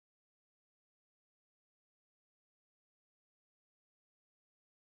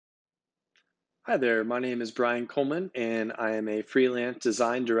Hi there, my name is Bryan Coleman, and I am a freelance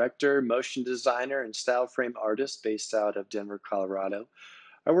design director, motion designer, and style frame artist based out of Denver, Colorado.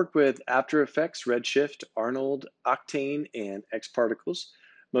 I work with After Effects, Redshift, Arnold, Octane, and Xparticles.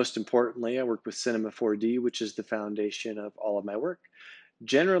 Most importantly, I work with Cinema 4D, which is the foundation of all of my work.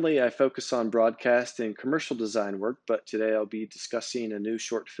 Generally, I focus on broadcast and commercial design work, but today I'll be discussing a new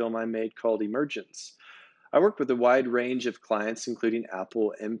short film I made called Emergence. I work with a wide range of clients, including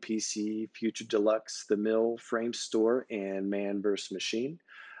Apple, MPC, Future Deluxe, The Mill, Framestore, and Man vs. Machine.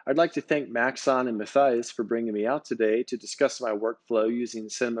 I'd like to thank Maxon and Matthias for bringing me out today to discuss my workflow using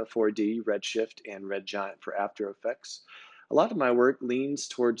Cinema 4D, Redshift, and Red Giant for After Effects. A lot of my work leans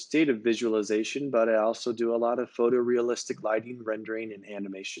towards data visualization, but I also do a lot of photorealistic lighting, rendering, and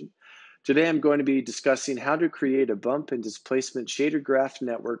animation. Today I'm going to be discussing how to create a bump and displacement shader graph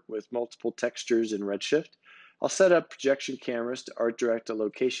network with multiple textures in Redshift. I'll set up projection cameras to art direct a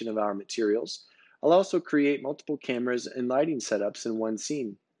location of our materials. I'll also create multiple cameras and lighting setups in one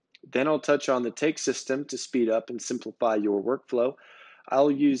scene. Then I'll touch on the take system to speed up and simplify your workflow.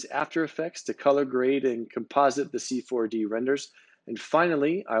 I'll use After Effects to color grade and composite the C4D renders. And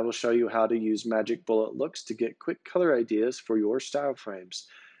finally, I will show you how to use Magic Bullet Looks to get quick color ideas for your style frames.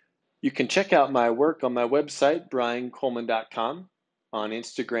 You can check out my work on my website, bryancoleman.com, on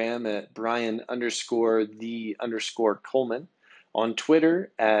Instagram at Bryan_the_Coleman, on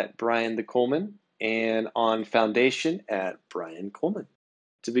Twitter at Bryan the Coleman, and on Foundation at Bryan Coleman.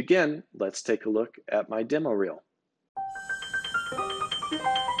 To begin, let's take a look at my demo reel.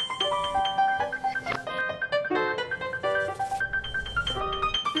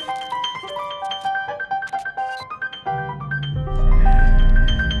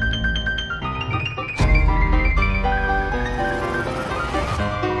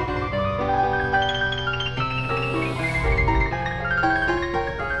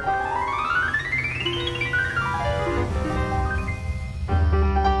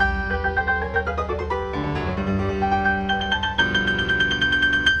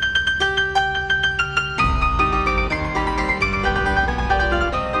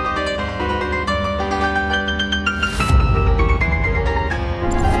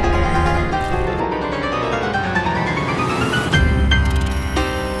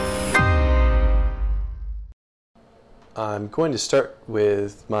 I'm going to start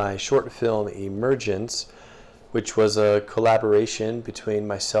with my short film Emergence, which was a collaboration between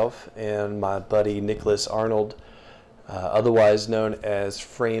myself and my buddy Nicholas Arnold, otherwise known as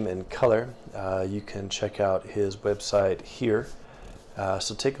Frame and Color. You can check out his website here.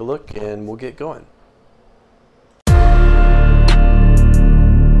 So take a look and we'll get going.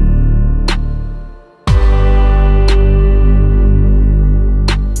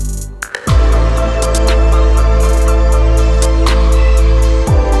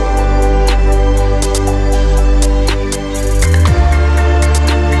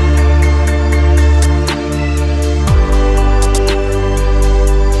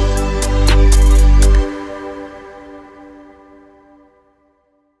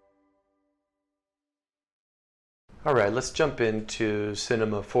 Alright, let's jump into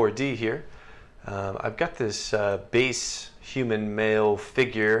Cinema 4D here. I've got this base human male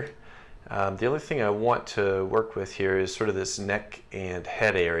figure. The only thing I want to work with here is sort of this neck and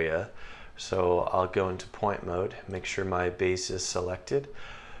head area. So I'll go into point mode, make sure my base is selected,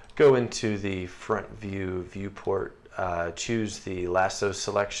 go into the front view viewport, choose the lasso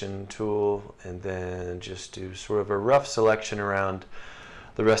selection tool, and then just do sort of a rough selection around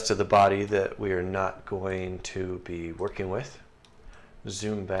the rest of the body that we are not going to be working with.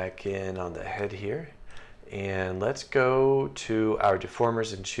 Zoom back in on the head here, and let's go to our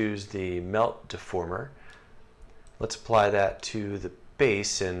deformers and choose the melt deformer. Let's apply that to the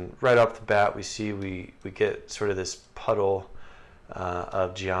base, and right off the bat we see we get sort of this puddle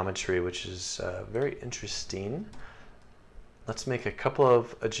of geometry, which is very interesting. Let's make a couple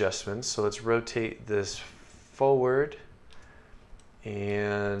of adjustments. So let's rotate this forward,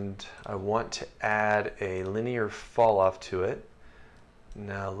 and I want to add a linear fall off to it.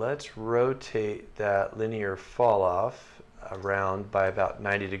 Now let's rotate that linear fall off around by about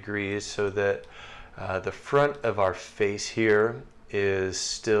 90 degrees so that the front of our face here is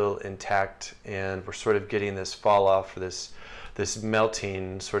still intact, and we're sort of getting this fall off, or this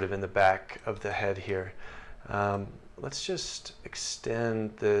melting sort of in the back of the head here. Let's just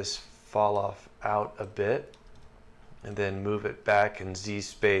extend this fall off out a bit and then move it back in Z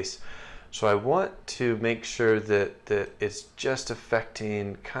space. So I want to make sure that it's just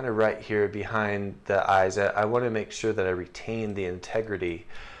affecting kind of right here behind the eyes. I want to make sure that I retain the integrity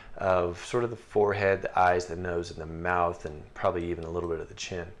of sort of the forehead, the eyes, the nose, and the mouth, and probably even a little bit of the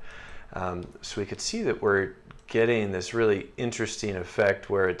chin. So we could see that we're getting this really interesting effect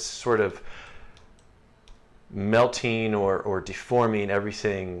where it's sort of melting or deforming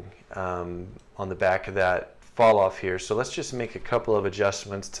everything on the back of that fall off here. So let's just make a couple of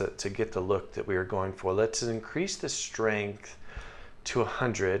adjustments to get the look that we are going for. Let's increase the strength to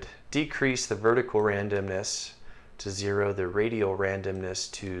 100, decrease the vertical randomness to 0, the radial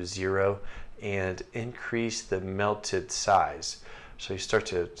randomness to 0, and increase the melted size. So you start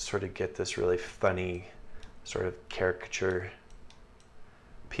to sort of get this really funny sort of caricature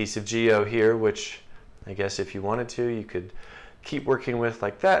piece of geo here, which I guess if you wanted to, you could keep working with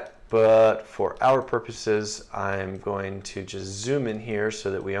like that. But for our purposes, I'm going to just zoom in here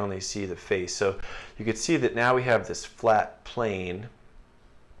so that we only see the face. So you can see that now we have this flat plane,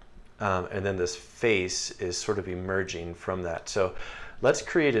 and then this face is sort of emerging from that. So let's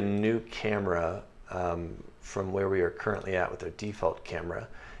create a new camera from where we are currently at with our default camera.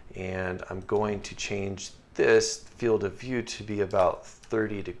 And I'm going to change this field of view to be about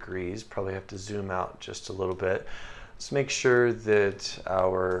 30 degrees. Probably have to zoom out just a little bit. Let's make sure that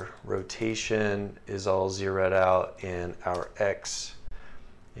our rotation is all zeroed out and our X,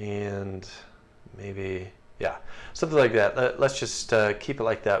 and maybe, yeah, something like that. Let's just keep it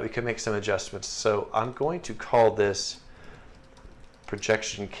like that. We can make some adjustments. So I'm going to call this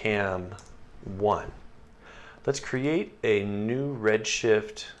projection cam 1. Let's create a new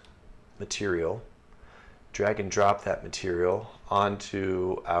redshift material, drag and drop that material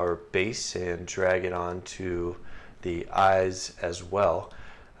onto our base and drag it onto the eyes as well.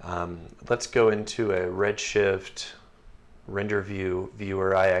 Let's go into a redshift render view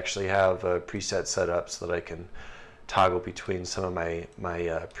viewer. I actually have a preset set up so that I can toggle between some of my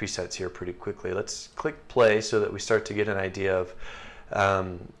presets here pretty quickly. Let's click play so that we start to get an idea of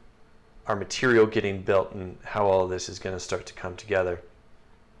our material getting built and how all of this is going to start to come together.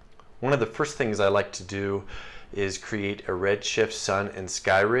 One of the first things I like to do is create a redshift sun and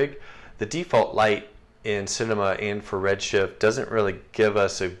sky rig. The default light in Cinema and for redshift doesn't really give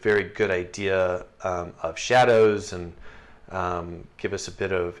us a very good idea of shadows and give us a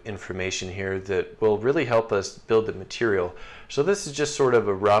bit of information here that will really help us build the material. So this is just sort of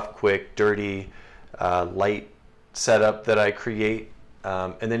a rough, quick, dirty light setup that I create,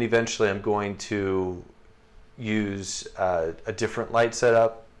 and then eventually I'm going to use a different light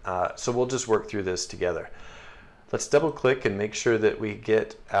setup. So we'll just work through this together. Let's double click and make sure that we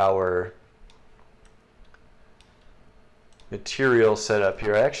get our material set up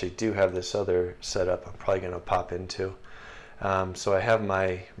here. I actually do have this other setup I'm probably going to pop into. So I have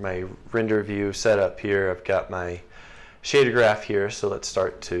my render view set up here. I've got my shader graph here. So let's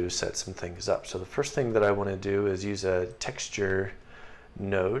start to set some things up. So the first thing that I want to do is use a texture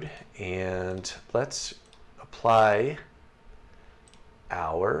node, and let's apply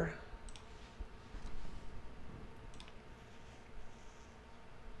our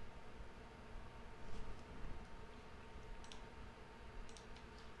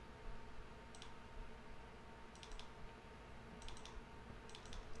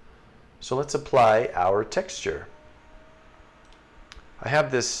texture. I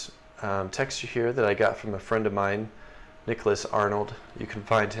have this texture here that I got from a friend of mine, Nicholas Arnold. You can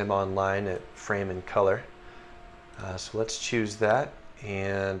find him online at Frame and Color. So let's choose that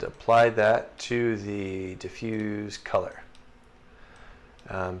and apply that to the diffuse color.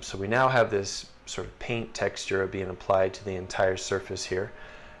 So we now have this sort of paint texture being applied to the entire surface here.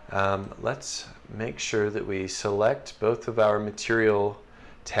 Let's make sure that we select both of our material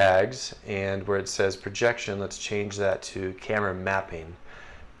tags, and where it says projection, let's change that to camera mapping.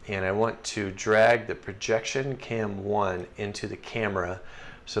 And I want to drag the projection cam 1 into the camera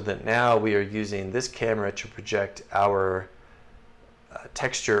so that now we are using this camera to project our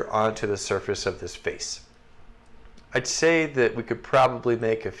texture onto the surface of this face. I'd say that we could probably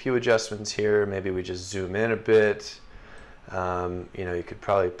make a few adjustments here. Maybe we just zoom in a bit. You could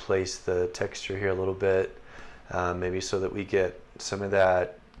probably place the texture here a little bit, maybe so that we get some of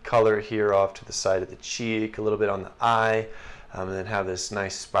that color here off to the side of the cheek, a little bit on the eye, and then have this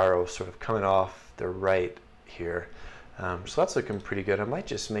nice spiral sort of coming off the right here. So that's looking pretty good. I might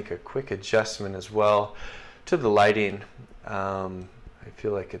just make a quick adjustment as well to the lighting. I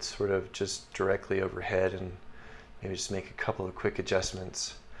feel like it's sort of just directly overhead, and maybe just make a couple of quick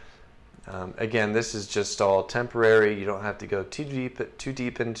adjustments. Again, this is just all temporary. You don't have to go too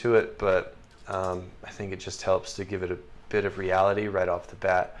deep into it, but I think it just helps to give it a bit of reality right off the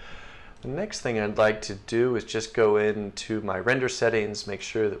bat. The next thing I'd like to do is just go into my render settings, make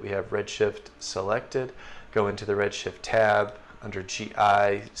sure that we have redshift selected, go into the redshift tab, under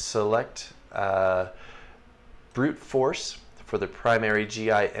GI, select brute force for the primary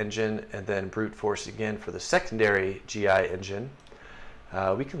GI engine, and then brute force again for the secondary GI engine.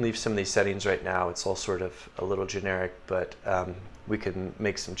 We can leave some of these settings right now. It's all sort of a little generic, but we can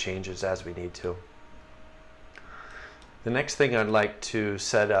make some changes as we need to. The next thing I'd like to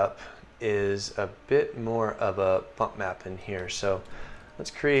set up is a bit more of a bump map in here. So let's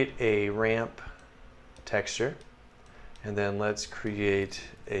create a ramp texture, and then let's create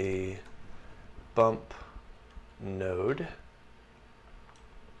a bump node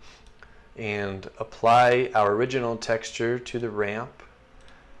and apply our original texture to the ramp,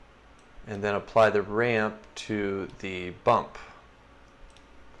 and then apply the ramp to the bump.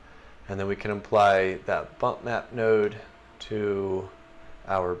 And then we can apply that bump map node to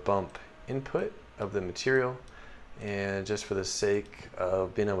our bump input of the material. And just for the sake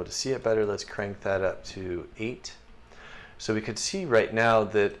of being able to see it better, let's crank that up to 8. So we could see right now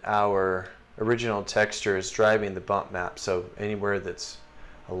that our original texture is driving the bump map. So anywhere that's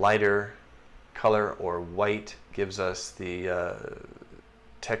a lighter color or white gives us the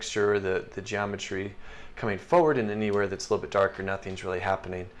texture, the geometry coming forward, and anywhere that's a little bit darker, nothing's really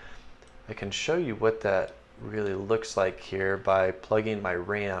happening. I can show you what that really looks like here by plugging my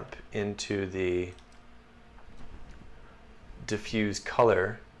ramp into the diffuse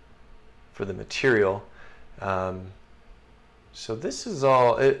color for the material. So this is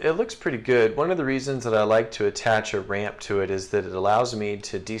all, it looks pretty good. One of the reasons that I like to attach a ramp to it is that it allows me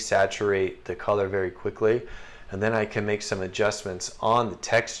to desaturate the color very quickly, and then I can make some adjustments on the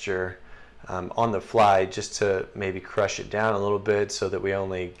texture on the fly, just to maybe crush it down a little bit so that we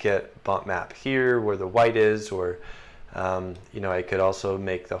only get bump map here where the white is, or you know, I could also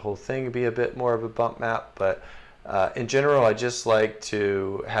make the whole thing be a bit more of a bump map. But in general, I just like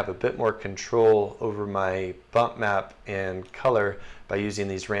to have a bit more control over my bump map and color by using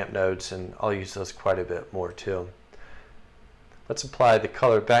these ramp nodes, and I'll use those quite a bit more too. Let's apply the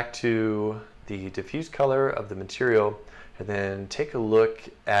color back to the diffuse color of the material, and then take a look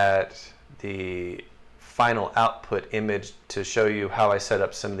at the final output image to show you how I set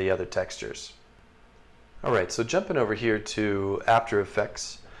up some of the other textures. Alright, so jumping over here to After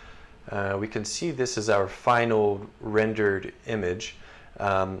Effects, we can see this is our final rendered image.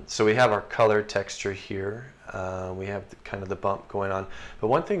 So we have our color texture here. We have kind of the bump going on. But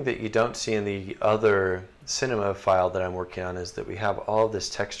one thing that you don't see in the other cinema file that I'm working on is that we have all of this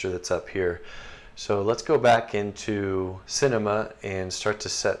texture that's up here. So let's go back into Cinema and start to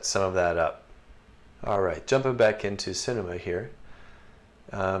set some of that up. Alright, jumping back into Cinema here.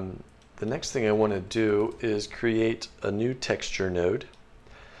 The next thing I want to do is create a new texture node.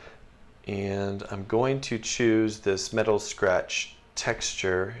 And I'm going to choose this metal scratch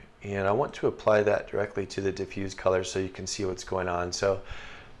texture, and I want to apply that directly to the diffuse color so you can see what's going on. So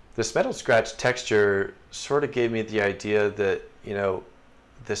this metal scratch texture sort of gave me the idea that, you know,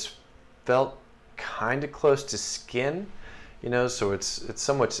 this felt kind of close to skin, you know, so it's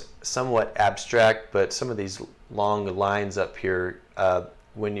somewhat abstract, but some of these long lines up here,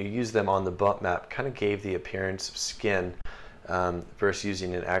 when you use them on the bump map, kind of gave the appearance of skin versus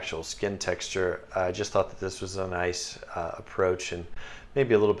using an actual skin texture. I just thought that this was a nice approach, and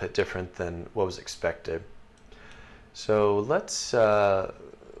maybe a little bit different than what was expected. So let's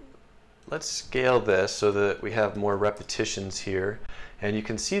scale this so that we have more repetitions here. And you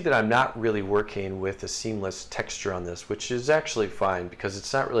can see that I'm not really working with a seamless texture on this, which is actually fine because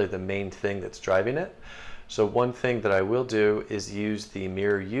it's not really the main thing that's driving it. So one thing that I will do is use the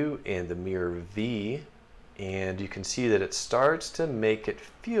mirror U and the mirror V, and you can see that it starts to make it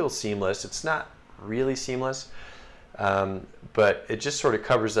feel seamless. It's not really seamless, but it just sort of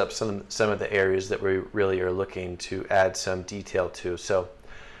covers up some of the areas that we really are looking to add some detail to. So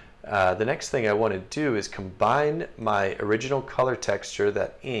the next thing I want to do is combine my original color texture,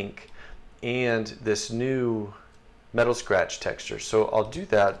 that ink, and this new metal scratch texture. So I'll do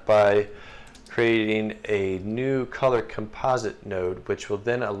that by creating a new color composite node, which will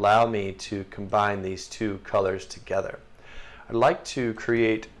then allow me to combine these two colors together. I'd like to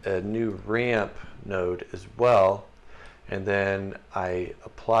create a new ramp node as well, and then I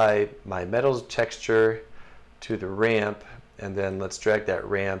apply my metal texture to the ramp, and then let's drag that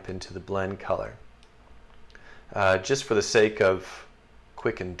ramp into the blend color. Just for the sake of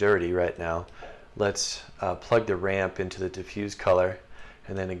quick and dirty right now, let's plug the ramp into the diffuse color.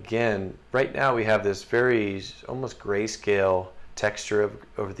 And then again, right now we have this very almost grayscale texture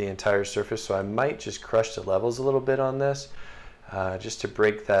over the entire surface, so I might just crush the levels a little bit on this just to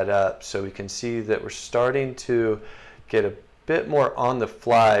break that up, so we can see that we're starting to get a bit more on the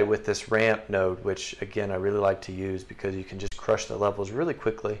fly with this ramp node, which again I really like to use because you can just crush the levels really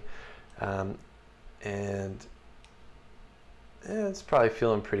quickly. And It's probably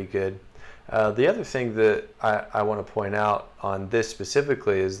feeling pretty good. The other thing that I want to point out on this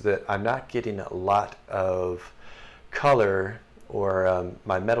specifically is that I'm not getting a lot of color or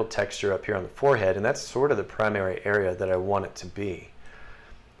my metal texture up here on the forehead, and that's sort of the primary area that I want it to be.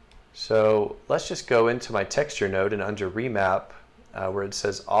 So let's just go into my texture node, and under remap where it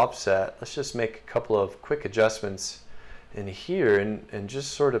says offset, let's just make a couple of quick adjustments in here and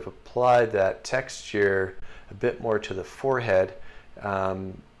just sort of apply that texture a bit more to the forehead.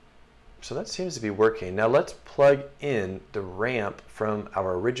 So that seems to be working. Now let's plug in the ramp from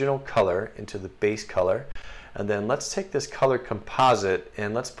our original color into the base color, and then let's take this color composite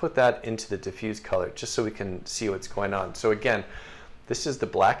and let's put that into the diffuse color just so we can see what's going on. So again, this is the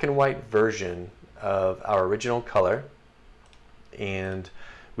black and white version of our original color, and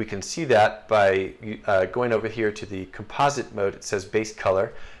we can see that by going over here to the composite mode. It says base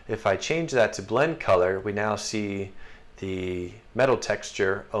color. If I change that to blend color, we now see the metal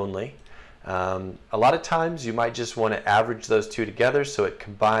texture only. A lot of times you might just want to average those two together so it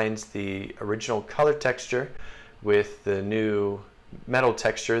combines the original color texture with the new metal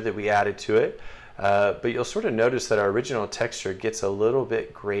texture that we added to it. But you'll sort of notice that our original texture gets a little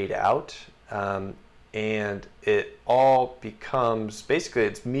bit grayed out, and it all becomes, basically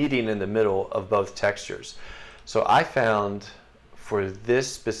it's meeting in the middle of both textures. So I found for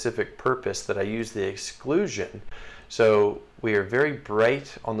this specific purpose that I use the exclusion. So we are very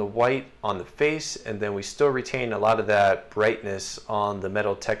bright on the white on the face, and then we still retain a lot of that brightness on the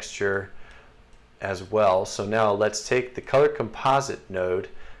metal texture as well. So now let's take the color composite node,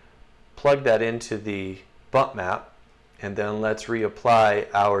 plug that into the bump map, and then let's reapply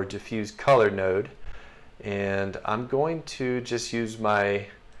our diffuse color node. And I'm going to just use my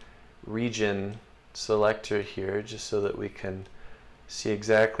region selector here just so that we can see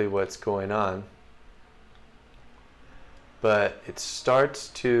exactly what's going on. But it starts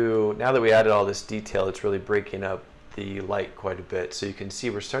to, now that we added all this detail, it's really breaking up the light quite a bit. So you can see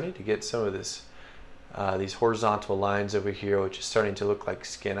we're starting to get some of this, these horizontal lines over here, which is starting to look like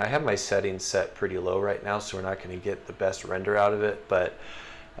skin. I have my settings set pretty low right now, so we're not going to get the best render out of it. But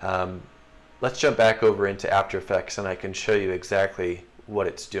let's jump back over into After Effects and I can show you exactly what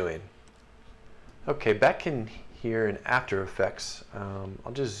it's doing. Okay, back in here in After Effects,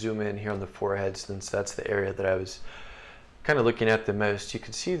 I'll just zoom in here on the forehead since that's the area that I was kind of looking at the most. You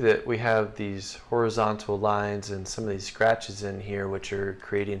can see that we have these horizontal lines and some of these scratches in here which are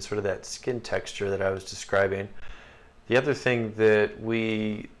creating sort of that skin texture that I was describing. The other thing that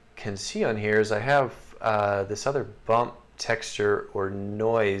we can see on here is I have this other bump texture or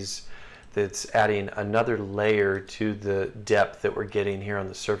noise that's adding another layer to the depth that we're getting here on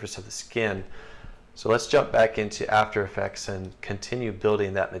the surface of the skin. So let's jump back into After Effects and continue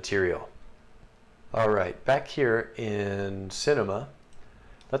building that material. Alright, back here in Cinema,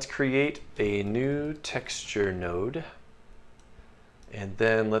 let's create a new texture node, and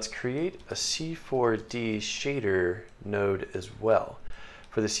then let's create a C4D shader node as well.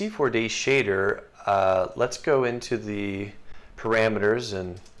 For the C4D shader, let's go into the parameters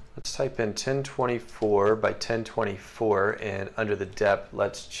and let's type in 1024 by 1024, and under the depth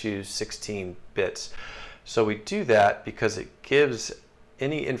let's choose 16 bits. So we do that because it gives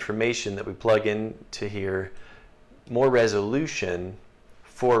any information that we plug into here more resolution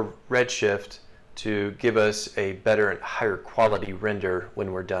for Redshift to give us a better and higher quality render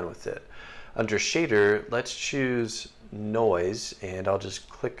when we're done with it. Under shader, let's choose noise, and I'll just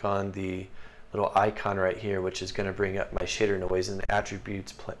click on the little icon right here, which is going to bring up my shader noise in the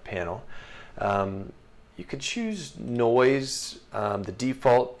attributes panel. You could choose noise, the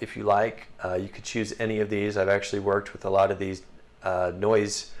default if you like. You could choose any of these. I've actually worked with a lot of these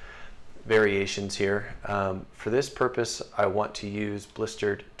noise variations here. For this purpose, I want to use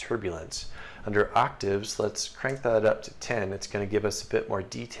blistered turbulence. Under octaves, let's crank that up to 10. It's going to give us a bit more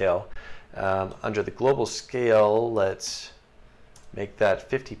detail. Under the global scale, let's make that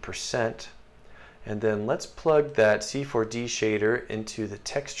 50%. And then let's plug that C4D shader into the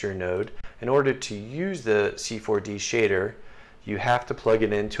texture node. In order to use the C4D shader, you have to plug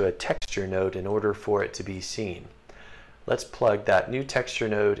it into a texture node in order for it to be seen. Let's plug that new texture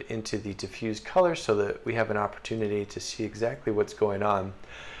node into the diffuse color so that we have an opportunity to see exactly what's going on.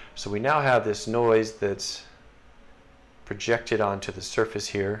 So we now have this noise that's projected onto the surface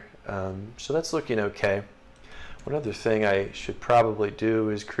here. So that's looking okay. One other thing I should probably do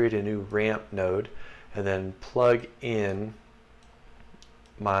is create a new ramp node and then plug in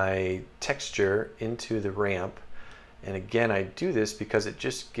my texture into the ramp. And again, I do this because it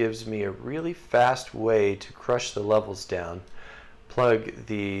just gives me a really fast way to crush the levels down. Plug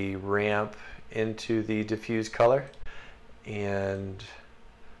the ramp into the diffuse color, and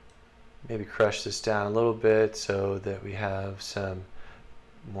maybe crush this down a little bit so that we have some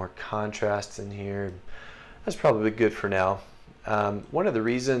more contrast in here. That's probably good for now. One of the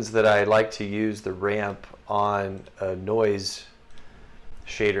reasons that I like to use the ramp on a noise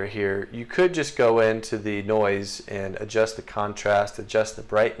shader here, you could just go into the noise and adjust the contrast, adjust the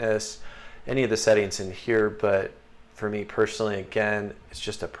brightness, any of the settings in here, but for me personally, again, it's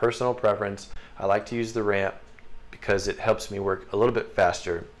just a personal preference. I like to use the ramp because it helps me work a little bit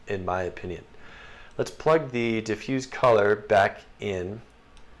faster, in my opinion. Let's plug the diffuse color back in,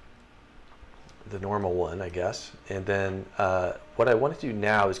 the normal one, I guess, and then what I want to do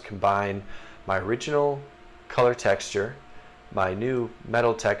now is combine my original color texture, my new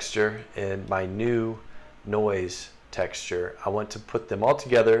metal texture, and my new noise texture. I want to put them all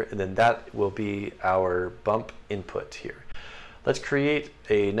together, and then that will be our bump input here. Let's create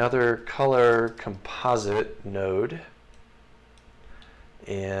another color composite node,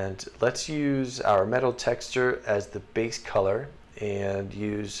 and let's use our metal texture as the base color and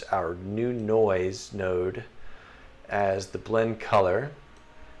use our new noise node as the blend color.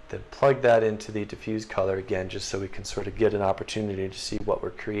 Then plug that into the diffuse color again, just so we can sort of get an opportunity to see what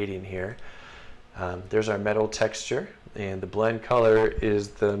we're creating here. There's our metal texture, and the blend color is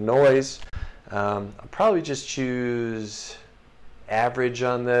the noise. I'll probably just choose average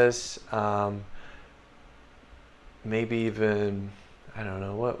on this. Maybe even, I don't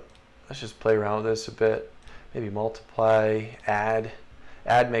know what, let's just play around with this a bit. Maybe multiply, add.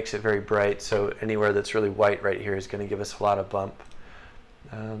 Add makes it very bright, so anywhere that's really white right here is going to give us a lot of bump.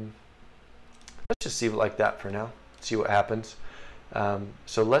 Let's just leave it like that for now, see what happens.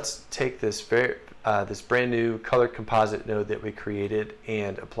 So let's take this this brand new color composite node that we created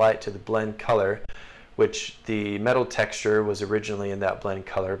and apply it to the blend color, which the metal texture was originally in that blend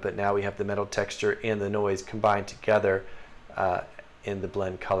color, but now we have the metal texture and the noise combined together in the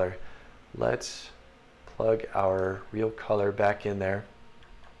blend color. Let's plug our real color back in there,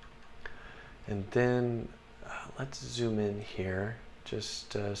 and then let's zoom in here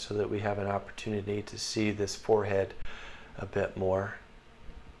just so that we have an opportunity to see this forehead a bit more.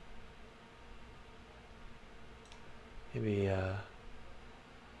 Maybe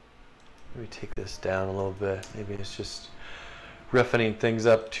take this down a little bit. Maybe it's just roughening things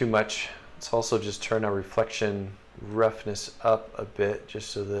up too much. Let's also just turn our reflection roughness up a bit, just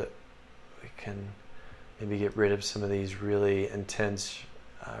so that we can maybe get rid of some of these really intense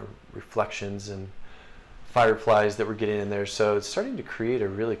reflections and fireflies that we're getting in there. So it's starting to create a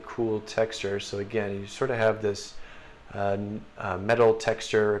really cool texture. So again, you sort of have this metal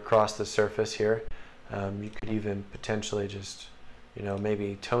texture across the surface here. You could even potentially just,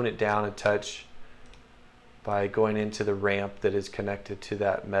 maybe tone it down a touch by going into the ramp that is connected to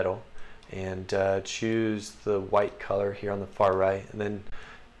that metal, and choose the white color here on the far right, and then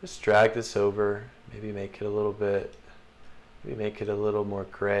just drag this over, maybe make it a little more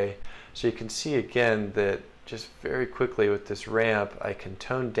gray. So you can see again that just very quickly with this ramp, I can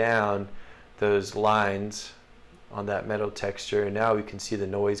tone down those lines on that metal texture, and now we can see the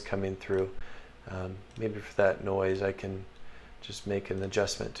noise coming through. Maybe for that noise, I can just make an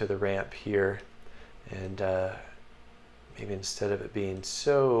adjustment to the ramp here, and maybe instead of it being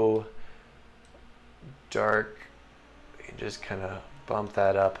so dark, we can just kind of bump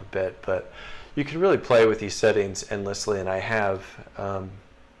that up a bit. But you can really play with these settings endlessly, and I have,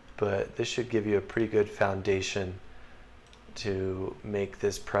 but this should give you a pretty good foundation to make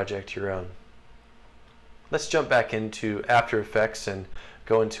this project your own. Let's jump back into After Effects and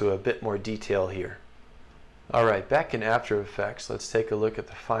go into a bit more detail here. Alright, back in After Effects, let's take a look at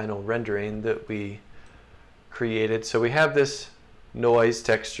the final rendering that we created. So we have this noise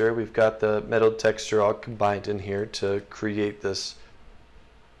texture, we've got the metal texture all combined in here to create this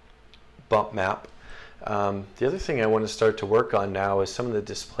bump map. The other thing I want to start to work on now is some of the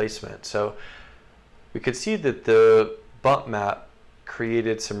displacement. So we could see that the bump map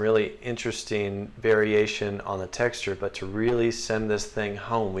created some really interesting variation on the texture, but to really send this thing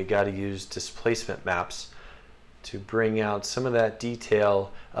home, we got to use displacement maps to bring out some of that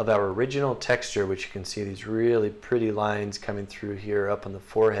detail of our original texture, which you can see these really pretty lines coming through here up on the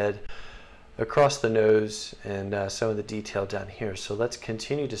forehead, across the nose, and some of the detail down here. So let's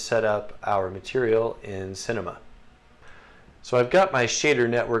continue to set up our material in Cinema. So I've got my shader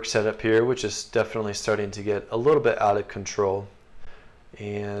network set up here, which is definitely starting to get a little bit out of control.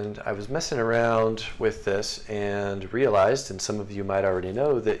 And I was messing around with this and realized, and some of you might already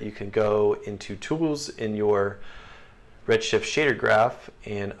know, that you can go into Tools in your Redshift shader graph,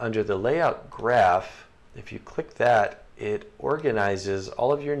 and under the Layout graph, if you click that, it organizes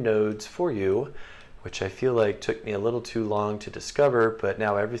all of your nodes for you which I feel like took me a little too long to discover, but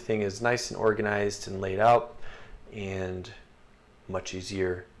now everything is nice and organized and laid out and much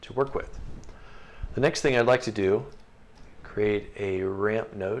easier to work with. The next thing I'd like to do, create a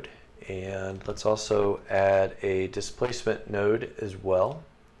ramp node, and let's also add a displacement node as well.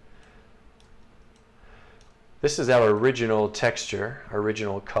 This is our original texture, our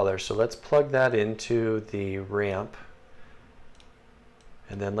original color, so let's plug that into the ramp.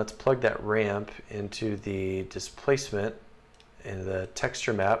 And then let's plug that ramp into the displacement in the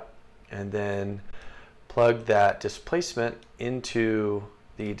texture map, and then plug that displacement into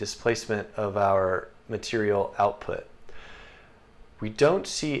the displacement of our material output. We don't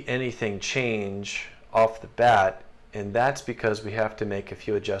see anything change off the bat, and that's because we have to make a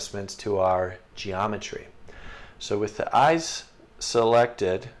few adjustments to our geometry. So with the eyes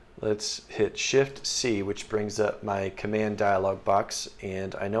selected, let's hit Shift C, which brings up my command dialog box,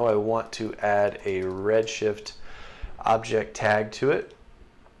 and I know I want to add a redshift object tag to it.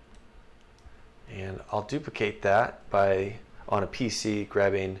 And I'll duplicate that by, on a PC,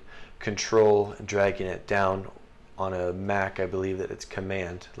 grabbing Control and dragging it down. On a Mac, I believe that it's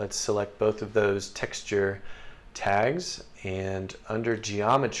Command. Let's select both of those texture tags, and under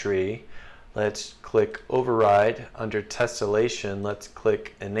Geometry, let's click Override. Under Tessellation, let's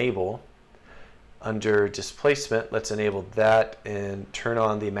click Enable. Under Displacement, let's enable that and turn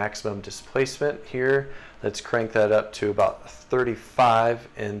on the maximum displacement here. Let's crank that up to about 35,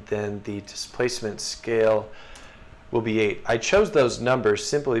 and then the displacement scale will be 8. I chose those numbers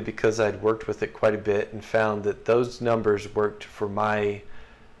simply because I'd worked with it quite a bit and found that those numbers worked for my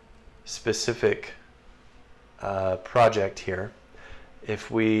specific project here. If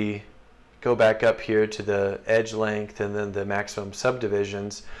we go back up here to the edge length and then the maximum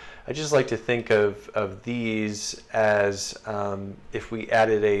subdivisions, I just like to think of these as if we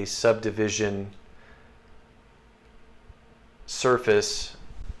added a subdivision surface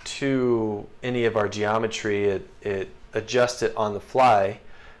to any of our geometry, it adjusts it on the fly,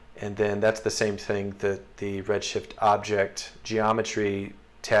 and then that's the same thing that the redshift object geometry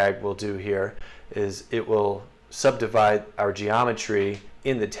tag will do here, is it will subdivide our geometry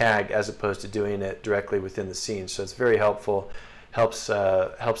in the tag as opposed to doing it directly within the scene. So it's very helpful, helps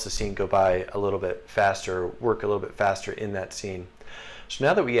the scene go by a little bit faster, work a little bit faster in that scene. So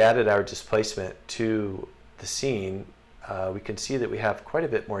now that we added our displacement to the scene, we can see that we have quite a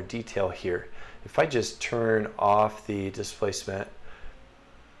bit more detail here. If I just turn off the displacement,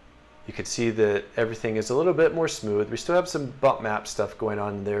 you can see that everything is a little bit more smooth. We still have some bump map stuff going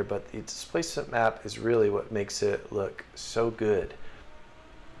on in there, but the displacement map is really what makes it look so good.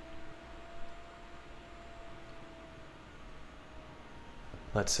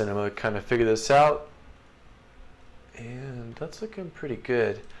 Let Cinema kind of figure this out, and that's looking pretty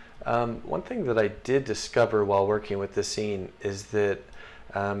good. One thing that I did discover while working with this scene is that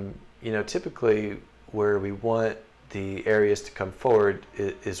typically where we want the areas to come forward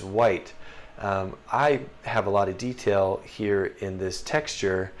is white. I have a lot of detail here in this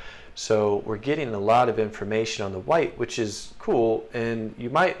texture, so we're getting a lot of information on the white, which is cool, and you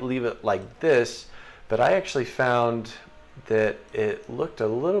might leave it like this, but I actually found that it looked a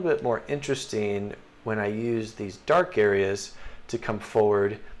little bit more interesting when I used these dark areas to come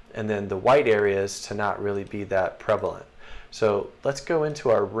forward and then the white areas to not really be that prevalent. So let's go into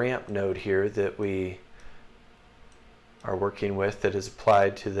our ramp node here that we are working with that is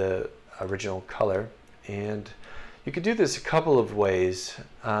applied to the original color, and you could do this a couple of ways.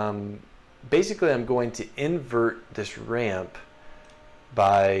 Basically, I'm going to invert this ramp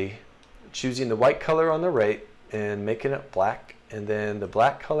by choosing the white color on the right and making it black, and then the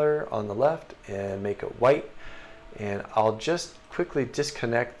black color on the left and make it white. And I'll just quickly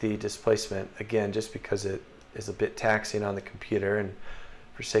disconnect the displacement again, just because it is a bit taxing on the computer, and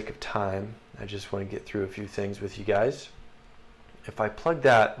for sake of time I just want to get through a few things with you guys. If I plug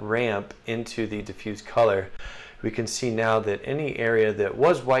that ramp into the diffuse color, we can see now that any area that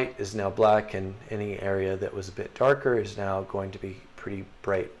was white is now black, and any area that was a bit darker is now going to be pretty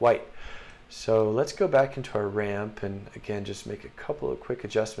bright white. So let's go back into our ramp and again just make a couple of quick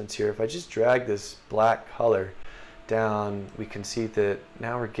adjustments here. If I just drag this black color down, we can see that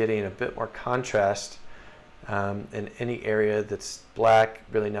now we're getting a bit more contrast. In any area that's black,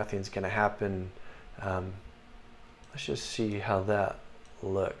 really nothing's going to happen. Let's just see how that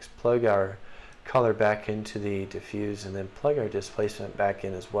looks. Plug our color back into the diffuse and then plug our displacement back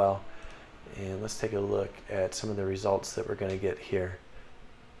in as well. And let's take a look at some of the results that we're going to get here.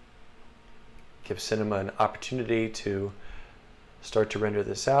 Give Cinema an opportunity to start to render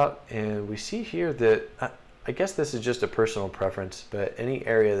this out, and we see here that I guess this is just a personal preference, but any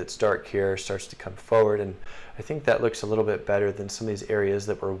area that's dark here starts to come forward, and I think that looks a little bit better than some of these areas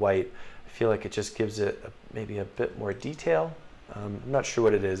that were white. I feel like it just gives it maybe a bit more detail. I'm not sure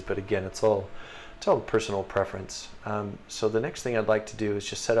what it is, but again, it's all personal preference. So the next thing I'd like to do is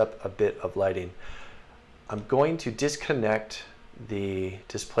just set up a bit of lighting. I'm going to disconnect the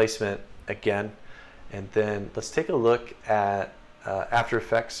displacement again, and then let's take a look at After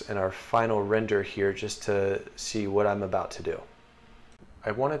Effects and our final render here just to see what I'm about to do.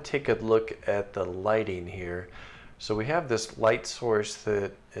 I want to take a look at the lighting here. So we have this light source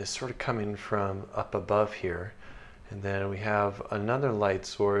that is sort of coming from up above here, and then we have another light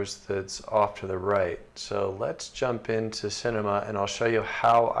source that's off to the right. So let's jump into Cinema and I'll show you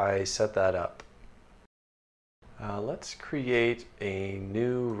how I set that up. Let's create a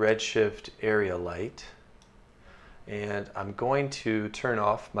new redshift area light. And I'm going to turn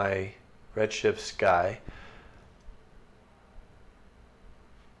off my redshift sky.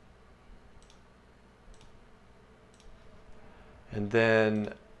 And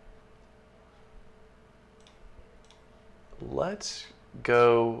then let's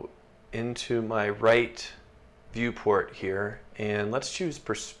go into my right viewport here and let's choose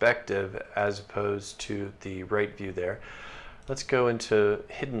perspective as opposed to the right view there. Let's go into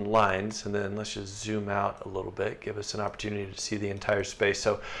hidden lines and then let's just zoom out a little bit, give us an opportunity to see the entire space.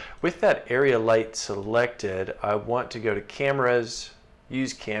 So with that area light selected, I want to go to cameras,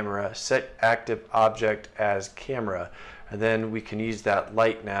 use camera, set active object as camera, and then we can use that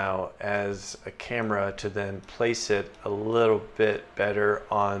light now as a camera to then place it a little bit better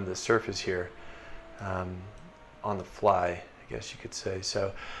on the surface here, on the fly, I guess you could say.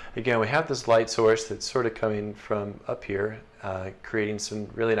 So again, we have this light source that's sort of coming from up here, creating some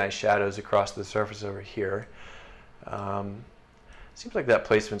really nice shadows across the surface over here. Seems like that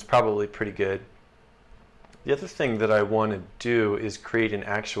placement's probably pretty good. The other thing that I want to do is create an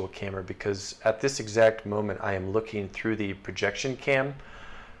actual camera, because at this exact moment I am looking through the projection cam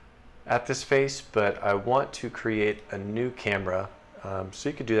at this face, but I want to create a new camera. So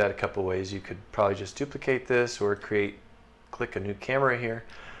you could do that a couple ways. You could probably just duplicate this or click a new camera here.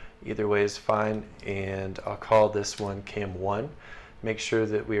 Either way is fine, and I'll call this one Cam 1. Make sure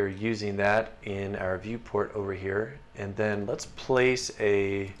that we are using that in our viewport over here, and then let's place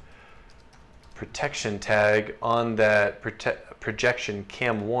a protection tag on that projection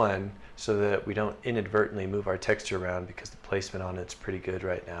Cam 1 so that we don't inadvertently move our texture around, because the placement on it's pretty good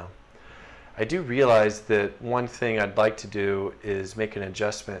right now. I do realize that one thing I'd like to do is make an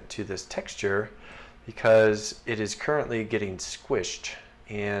adjustment to this texture, because it is currently getting squished,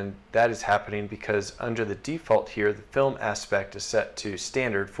 and that is happening because under the default here the film aspect is set to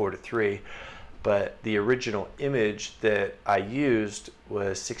standard 4:3, but the original image that I used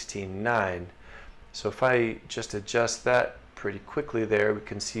was 16:9. So if I just adjust that pretty quickly there, we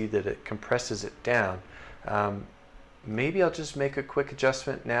can see that it compresses it down. Maybe I'll just make a quick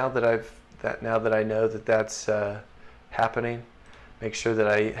adjustment now that I know that that's happening. Make sure that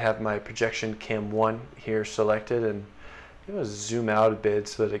I have my projection Cam 1 here selected, and zoom out a bit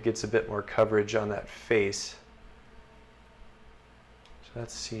so that it gets a bit more coverage on that face. So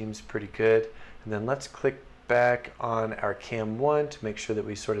that seems pretty good. And then let's click back on our Cam 1 to make sure that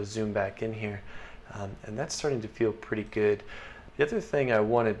we sort of zoom back in here. And that's starting to feel pretty good. The other thing I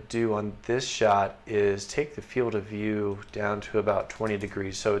want to do on this shot is take the field of view down to about 20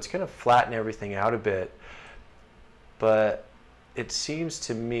 degrees. So it's going to flatten everything out a bit, but it seems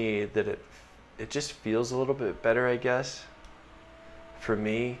to me that it just feels a little bit better, I guess, for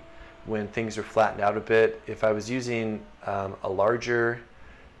me, when things are flattened out a bit. If I was using a larger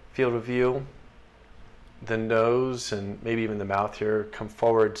field of view, the nose and maybe even the mouth here come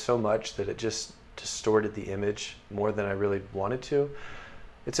forward so much that it just distorted the image more than I really wanted to.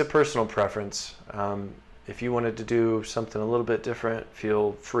 It's a personal preference. If you wanted to do something a little bit different,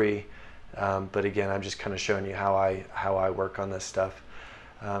 feel free. But again, I'm just kind of showing you how I work on this stuff.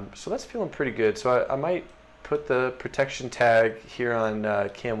 So that's feeling pretty good. So I might put the protection tag here on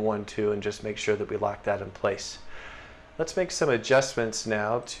Cam 1 too, and just make sure that we lock that in place. Let's make some adjustments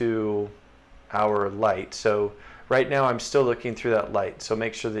now to our light. So right now I'm still looking through that light, so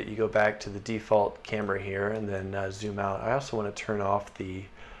make sure that you go back to the default camera here and then zoom out. I also want to turn off the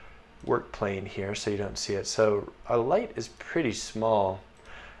work plane here so you don't see it. So our light is pretty small.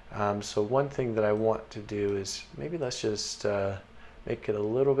 So one thing that I want to do is maybe let's just make it a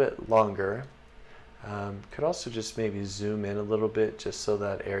little bit longer. Could also just maybe zoom in a little bit just so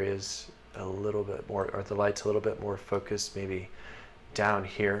that area's a little bit more, or the light's a little bit more focused, maybe down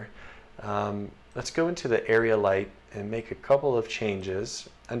here. Let's go into the area light and make a couple of changes.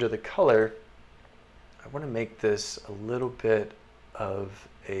 Under the color, I want to make this a little bit of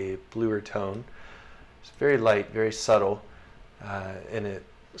a bluer tone. It's very light, very subtle, and it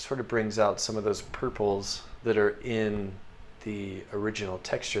sort of brings out some of those purples that are in the original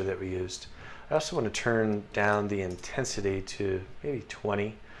texture that we used. I also want to turn down the intensity to maybe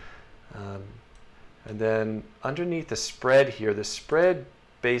 20. And then underneath the spread here, the spread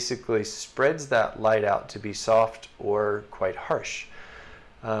basically spreads that light out to be soft or quite harsh.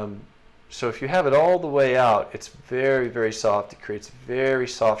 So if you have it all the way out, it's very, very soft. It creates very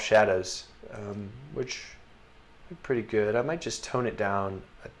soft shadows, which are pretty good. I might just tone it down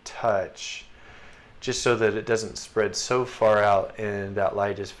a touch, just so that it doesn't spread so far out and that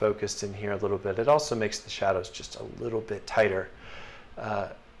light is focused in here a little bit. It also makes the shadows just a little bit tighter.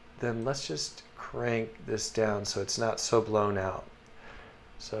 Then let's just crank this down so it's not so blown out.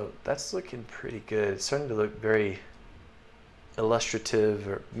 So that's looking pretty good. It's starting to look very illustrative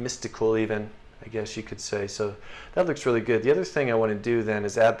or mystical even, I guess you could say. So that looks really good. The other thing I want to do then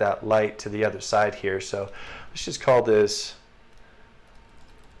is add that light to the other side here. So let's just call this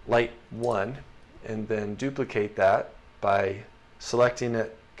light 1 and then duplicate that by selecting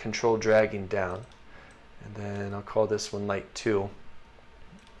it, control dragging down. And then I'll call this one light 2.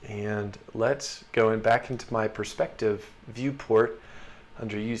 And let's go back into my perspective viewport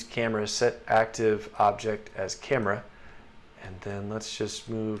under use camera, set active object as camera. And then let's just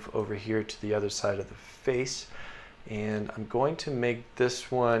move over here to the other side of the face. And I'm going to make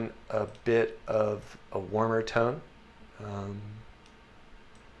this one a bit of a warmer tone,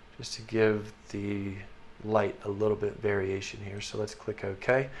 just to give the light a little bit variation here. So let's click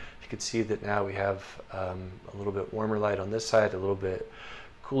OK. You can see that now we have a little bit warmer light on this side, a little bit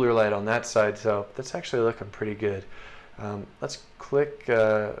cooler light on that side. So that's actually looking pretty good. Let's click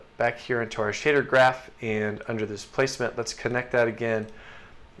back here into our shader graph, and under Displacement, let's connect that again,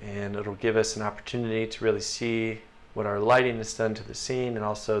 and it'll give us an opportunity to really see what our lighting has done to the scene and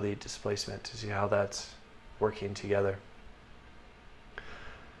also the displacement to see how that's working together.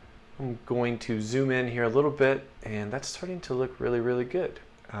 I'm going to zoom in here a little bit, and that's starting to look really, really good.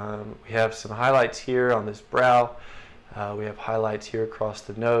 We have some highlights here on this brow. We have highlights here across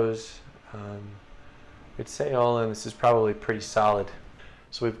the nose. I'd say all in this is probably pretty solid.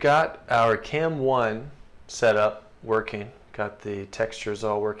 So we've got our Cam 1 set up working, got the textures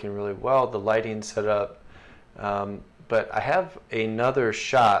all working really well, the lighting set up, but I have another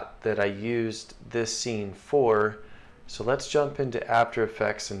shot that I used this scene for, so let's jump into After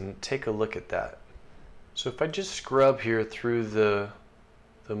Effects and take a look at that. So if I just scrub here through the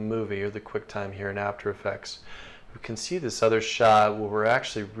movie or the QuickTime here in After Effects, we can see this other shot where we're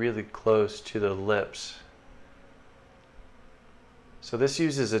actually really close to the lips. So this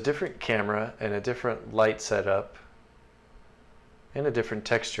uses a different camera and a different light setup and a different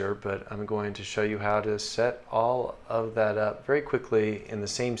texture, but I'm going to show you how to set all of that up very quickly in the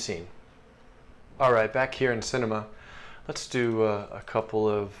same scene. All right, back here in Cinema, let's do a couple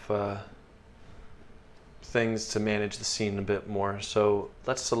of things to manage the scene a bit more. So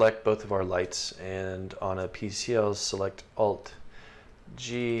let's select both of our lights, and on a PC I'll select Alt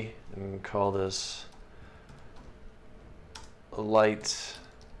G and call this light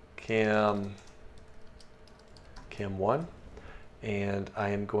cam 1, and I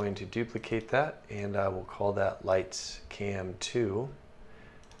am going to duplicate that, and I will call that lights cam 2.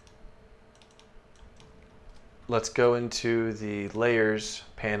 Let's go into the layers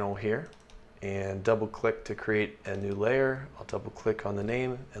panel here and double click to create a new layer. I'll double click on the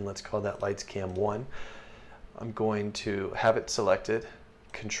name, and let's call that lights cam 1. I'm going to have it selected,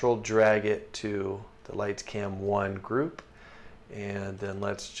 control drag it to the lights cam 1 group, and then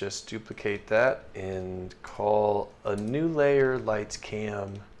let's just duplicate that and call a new layer lights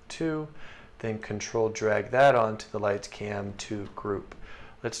cam 2, then control drag that onto the lights cam 2 group.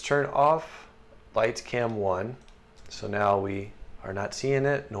 Let's turn off lights cam 1, so now we are not seeing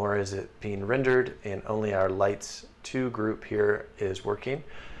it, nor is it being rendered, and only our lights 2 group here is working.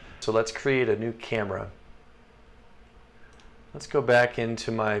 So let's create a new camera. Let's go back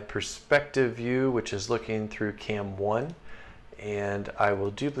into my perspective view, which is looking through cam 1, and I will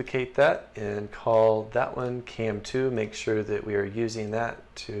duplicate that and call that one cam 2. Make sure that we are using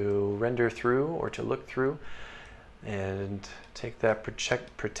that to render through or to look through, and take that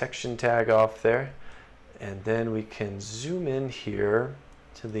protection tag off there, and then we can zoom in here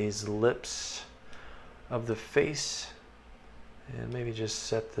to these lips of the face and maybe just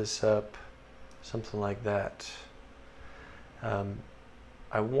set this up something like that.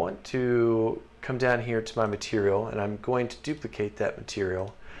 I want to come down here to my material, and I'm going to duplicate that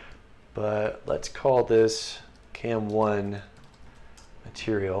material, but let's call this cam 1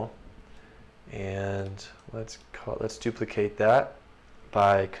 material, And let's duplicate that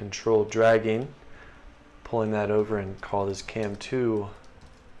by control dragging, pulling that over, and call this cam 2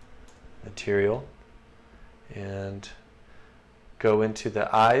 material, and go into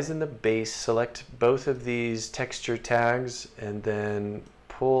the eyes and the base, select both of these texture tags, and then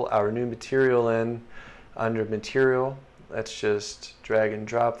pull our new material in under material. Let's just drag and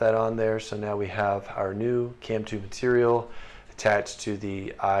drop that on there. So now we have our new cam 2 material attached to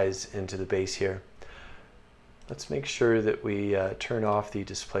the eyes into the base here. Let's make sure that we turn off the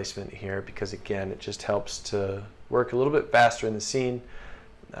displacement here, because again, it just helps to work a little bit faster in the scene.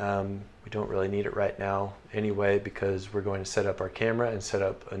 We don't really need it right now anyway, because we're going to set up our camera and set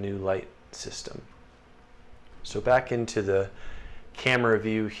up a new light system. So back into the camera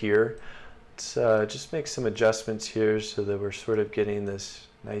view here, let's just make some adjustments here so that we're sort of getting this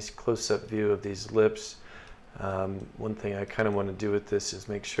nice close-up view of these lips. One thing I kind of want to do with this is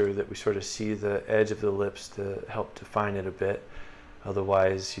make sure that we sort of see the edge of the lips to help define it a bit.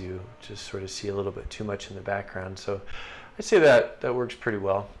 Otherwise, you just sort of see a little bit too much in the background. So I'd say that works pretty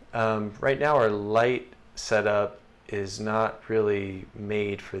well. Right now, our light setup is not really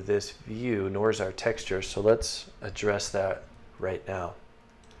made for this view, nor is our texture. So let's address that right now.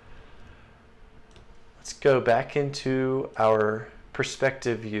 Let's go back into our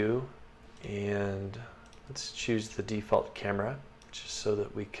perspective view, and let's choose the default camera, just so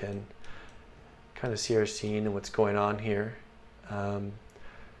that we can kind of see our scene and what's going on here.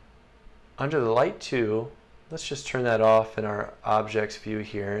 Under the light 2, let's just turn that off in our objects view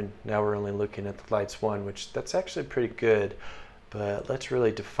here, and now we're only looking at the lights 1, which that's actually pretty good, but let's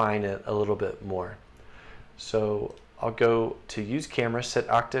really define it a little bit more. So I'll go to use camera, set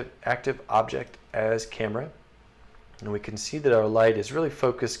active object as camera, and we can see that our light is really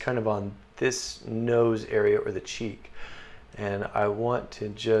focused kind of on this nose area or the cheek, and I want to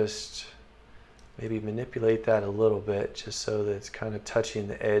just maybe manipulate that a little bit, just so that it's kind of touching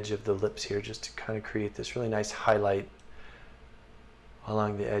the edge of the lips here, just to kind of create this really nice highlight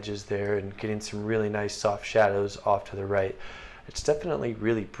along the edges there, and getting some really nice soft shadows off to the right. It's definitely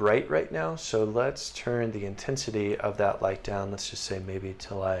really bright right now, so let's turn the intensity of that light down. Let's just say maybe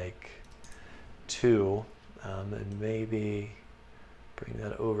to like 2, and maybe bring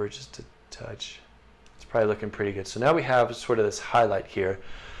that over just a touch. It's probably looking pretty good. So now we have sort of this highlight here,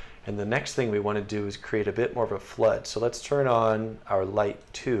 and the next thing we want to do is create a bit more of a flood. So let's turn on our light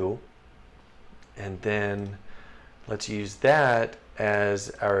 2, and then let's use that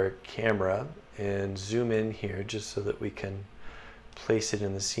as our camera and zoom in here just so that we can place it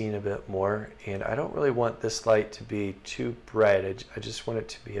in the scene a bit more. And I don't really want this light to be too bright. I just want it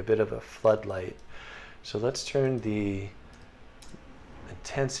to be a bit of a floodlight. So let's turn the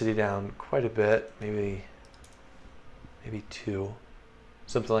intensity down quite a bit, maybe 2,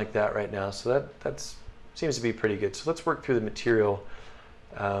 something like that right now. So that seems to be pretty good. So let's work through the material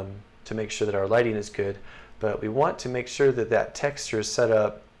to make sure that our lighting is good, but we want to make sure that that texture is set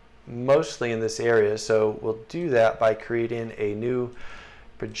up mostly in this area. So we'll do that by creating a new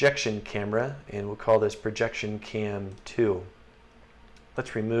projection camera, and we'll call this projection cam 2.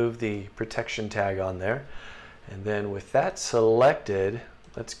 Let's remove the protection tag on there, and then with that selected,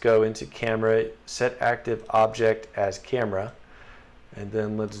 let's go into camera, set active object as camera, and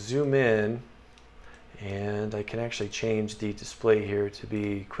then let's zoom in, and I can actually change the display here to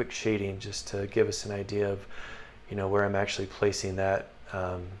be quick shading, just to give us an idea of, you know, where I'm actually placing that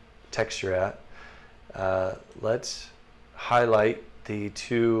texture at. Let's highlight the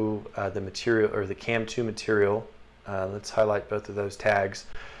material, or the cam 2 material. Let's highlight both of those tags,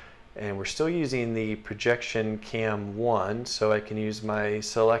 and we're still using the projection cam 1, so I can use my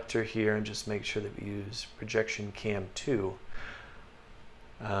selector here and just make sure that we use projection cam 2.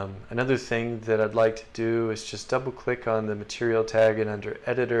 Another thing that I'd like to do is just double click on the material tag, and under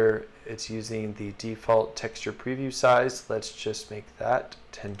editor it's using the default texture preview size. Let's just make that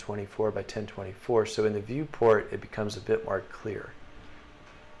 1024 by 1024, so in the viewport it becomes a bit more clear.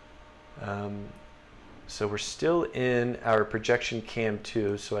 So we're still in our projection cam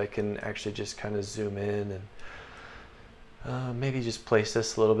 2, so I can actually just kind of zoom in and maybe just place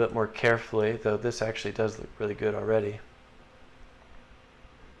this a little bit more carefully, though this actually does look really good already.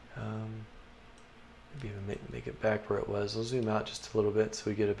 Maybe even make it back where it was. I'll zoom out just a little bit so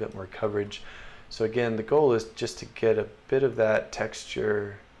we get a bit more coverage. So again, the goal is just to get a bit of that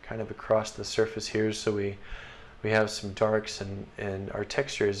texture kind of across the surface here, so we have some darks, and our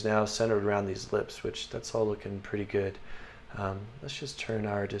texture is now centered around these lips, which that's all looking pretty good. Let's just turn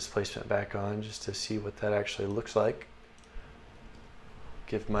our displacement back on just to see what that actually looks like.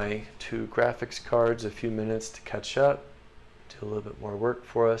 Give my 2 graphics cards a few minutes to catch up, do a little bit more work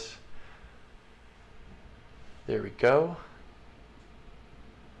for us. There we go.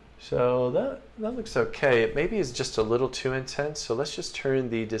 So that looks okay. It maybe is just a little too intense, so let's just turn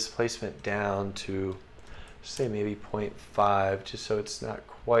the displacement down to, say, maybe 0.5, just so it's not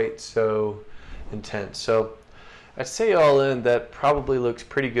quite so intense. So I'd say all in, that probably looks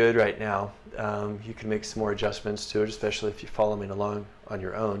pretty good right now. You can make some more adjustments to it, especially if you follow me along on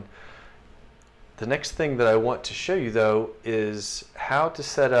your own. The next thing that I want to show you, though, is how to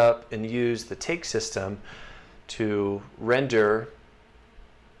set up and use the take system to render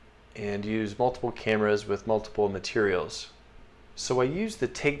and use multiple cameras with multiple materials. So I use the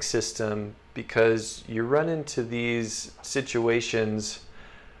take system because you run into these situations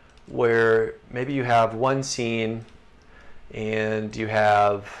where maybe you have one scene and you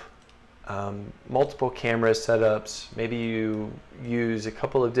have multiple camera setups. Maybe you use a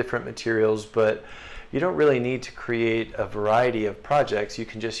couple of different materials, but you don't really need to create a variety of projects. You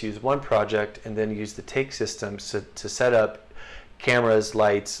can just use one project and then use the take system to set up cameras,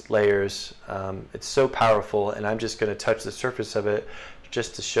 lights, layers. It's so powerful, and I'm just going to touch the surface of it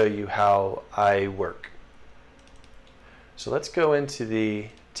just to show you how I work. So let's go into the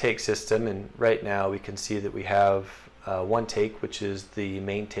take system, and right now we can see that we have one take, which is the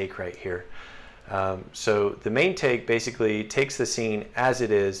main take right here. So the main take basically takes the scene as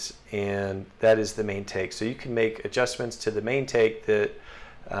it is, and that is the main take. So you can make adjustments to the main take that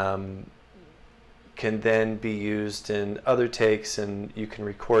can then be used in other takes, and you can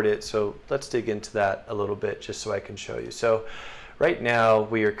record it. So let's dig into that a little bit just so I can show you. So right now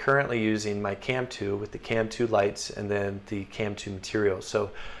we are currently using my Cam 2 with the Cam 2 lights and then the Cam 2 material.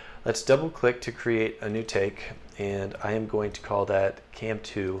 So let's double click to create a new take, and I am going to call that Cam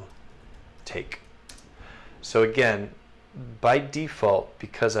 2 take. So again, by default,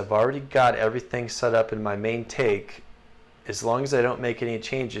 because I've already got everything set up in my main take, as long as I don't make any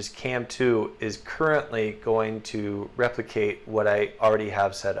changes, Cam 2 is currently going to replicate what I already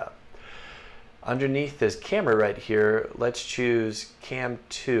have set up. Underneath this camera right here, let's choose Cam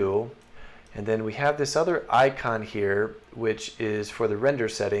 2, and then we have this other icon here, which is for the render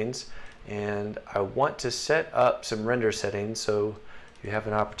settings, and I want to set up some render settings so you have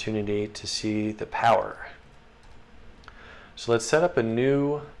an opportunity to see the power. So let's set up a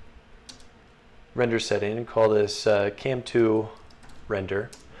new render setting and call this Cam 2 render,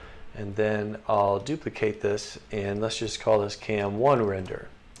 and then I'll duplicate this and let's just call this Cam 1 render.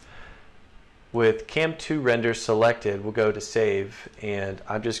 With Cam 2 render selected, we'll go to save, and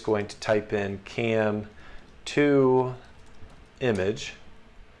I'm just going to type in Cam 2 image,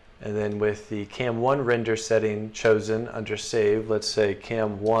 and then with the Cam 1 render setting chosen under save, let's say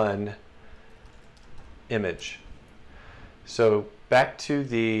Cam 1 image. So back to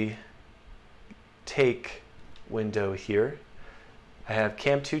the take window here, I have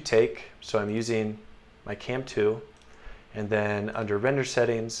Cam 2 take, so I'm using my Cam 2, and then under render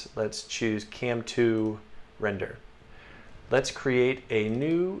settings, let's choose Cam 2 render. Let's create a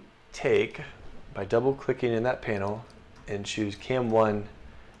new take by double clicking in that panel and choose Cam 1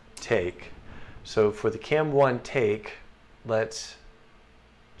 take. So for the Cam 1 take, let's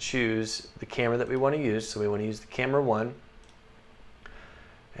choose the camera that we want to use. So we want to use the camera 1.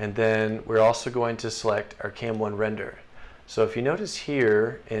 And then we're also going to select our Cam 1 render. So if you notice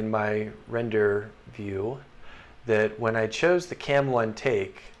here in my render view that when I chose the Cam 1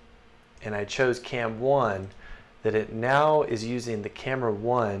 take and I chose Cam 1, that it now is using the camera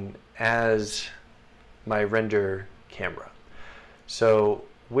 1 as my render camera. So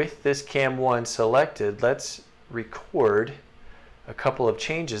with this Cam 1 selected, let's record a couple of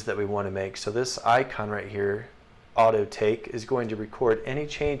changes that we want to make. So this icon right here, auto take, is going to record any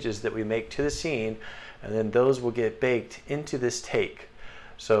changes that we make to the scene, and then those will get baked into this take.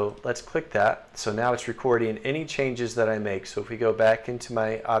 So let's click that. So now it's recording any changes that I make. So if we go back into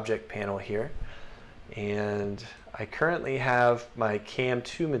my object panel here, and I currently have my Cam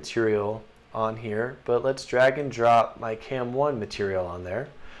 2 material on here, but let's drag and drop my Cam 1 material on there.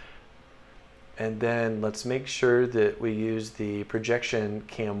 And then let's make sure that we use the projection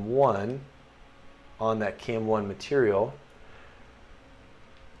Cam 1 on that Cam 1 material.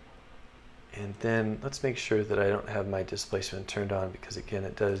 And then let's make sure that I don't have my displacement turned on, because again,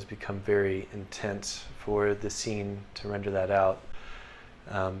 it does become very intense for the scene to render that out.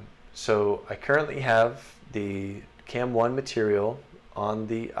 So I currently have the Cam 1 material on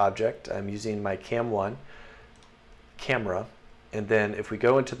the object. I'm using my Cam 1 camera. And then if we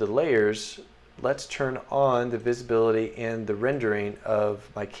go into the layers, let's turn on the visibility and the rendering of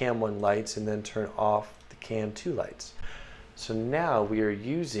my Cam 1 lights, and then turn off the Cam 2 lights. So now we are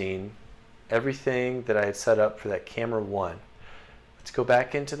using everything that I had set up for that camera 1. Let's go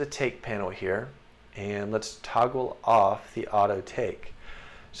back into the take panel here, and let's toggle off the auto take.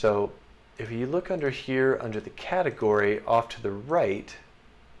 So if you look under here, under the category off to the right,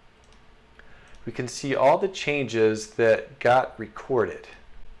 we can see all the changes that got recorded.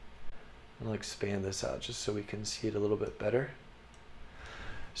 I'll expand this out just so we can see it a little bit better.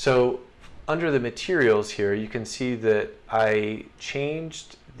 So under the materials here, you can see that I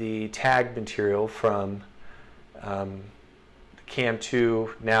changed the tag material from Cam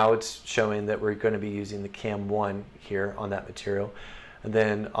 2. Now it's showing that we're going to be using the Cam 1 here on that material. And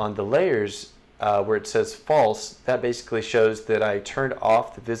then on the layers where it says false, that basically shows that I turned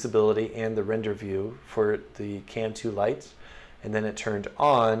off the visibility and the render view for the Cam 2 lights. And then it turned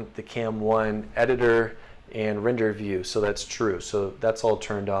on the Cam 1 editor and render view, so that's true. So that's all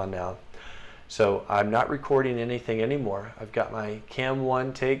turned on now. So I'm not recording anything anymore. I've got my Cam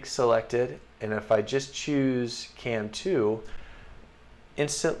 1 take selected, and if I just choose Cam 2,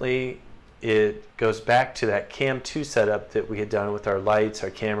 instantly it goes back to that Cam 2 setup that we had done with our lights, our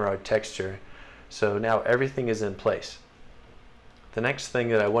camera, our texture. So now everything is in place. The next thing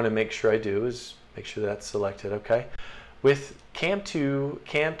that I want to make sure I do is make sure that's selected, okay? With Cam 2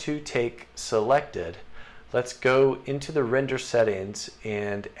 take selected, let's go into the render settings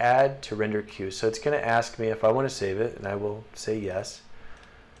and add to render queue. So it's going to ask me if I want to save it, and I will say yes.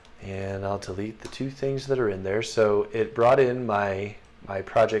 And I'll delete the two things that are in there. So it brought in my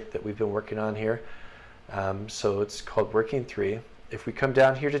project that we've been working on here. So it's called Working 3. If we come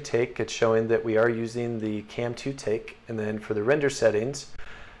down here to take, it's showing that we are using the Cam 2 take. And then for the render settings,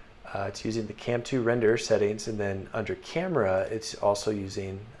 it's using the Cam 2 render settings. And then under camera, it's also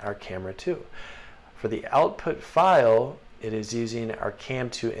using our camera 2. For the output file, it is using our Cam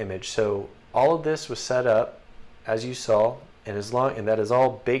 2 image. So all of this was set up as you saw, and that is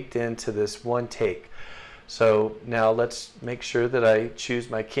all baked into this one take. So now let's make sure that I choose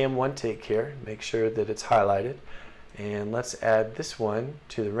my Cam 1 take here, make sure that it's highlighted, and let's add this one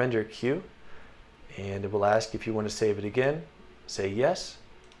to the render queue. And it will ask if you want to save it again. Say yes.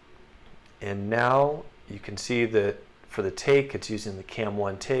 And now you can see that for the take, it's using the Cam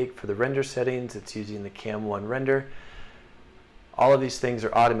 1 take. For the render settings, it's using the Cam 1 render. All of these things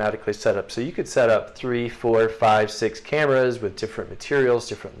are automatically set up. So you could set up 3, 4, 5, 6 cameras with different materials,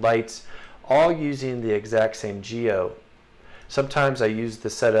 different lights, all using the exact same geo. Sometimes I use the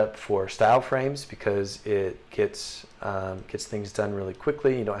setup for style frames because it gets things done really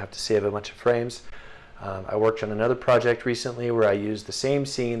quickly. You don't have to save a bunch of frames. I worked on another project recently where I used the same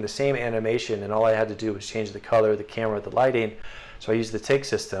scene, the same animation, and all I had to do was change the color, the camera, the lighting. So I used the take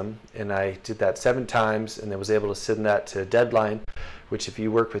system, and I did that 7 times, and then was able to send that to Deadline, which if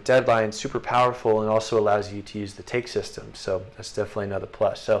you work with Deadline, super powerful and also allows you to use the take system. So that's definitely another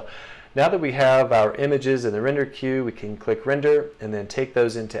plus. So now that we have our images in the render queue, we can click render and then take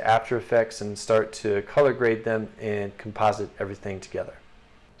those into After Effects and start to color grade them and composite everything together.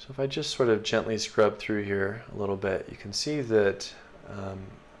 So if I just sort of gently scrub through here a little bit, you can see that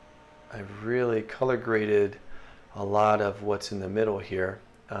I've really color graded a lot of what's in the middle here.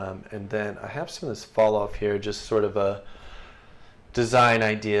 And then I have some of this fall off here, just sort of a design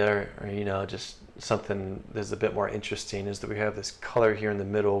idea, or just something that's a bit more interesting, is that we have this color here in the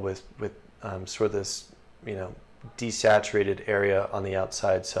middle with sort of this desaturated area on the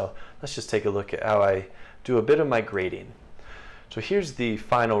outside. So let's just take a look at how I do a bit of my grading. So here's the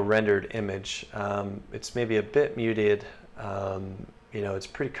final rendered image. It's maybe a bit muted. It's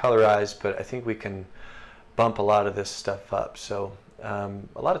pretty colorized, but I think we can bump a lot of this stuff up. So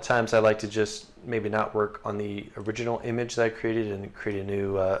a lot of times I like to just maybe not work on the original image that I created and create a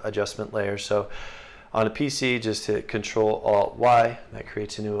new adjustment layer. So on a PC, just hit Control-Alt-Y. That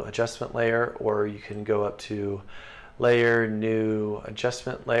creates a new adjustment layer, or you can go up to Layer, New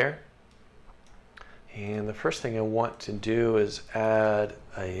Adjustment Layer. And the first thing I want to do is add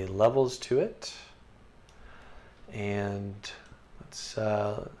a levels to it. And let's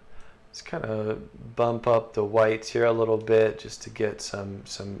kind of bump up the whites here a little bit just to get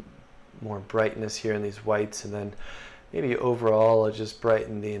some more brightness here in these whites. And then maybe overall I'll just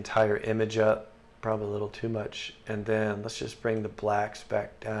brighten the entire image up, probably a little too much. And then let's just bring the blacks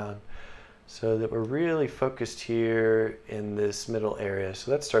back down so that we're really focused here in this middle area.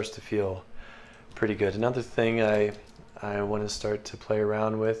 So that starts to feel pretty good. Another thing I want to start to play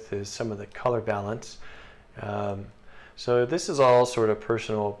around with is some of the color balance. So this is all sort of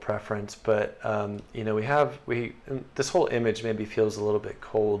personal preference, but this whole image maybe feels a little bit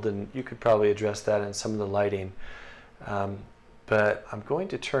cold, and you could probably address that in some of the lighting. But I'm going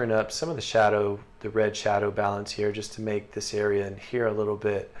to turn up some of the red shadow balance here, just to make this area in here a little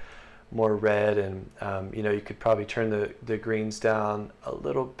bit more red. And you could probably turn the greens down a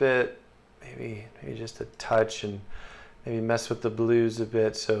little bit maybe just a touch, and maybe mess with the blues a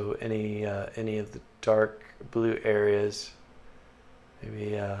bit. So any of the dark blue areas,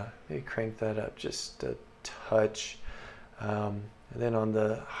 maybe crank that up just a touch. And then on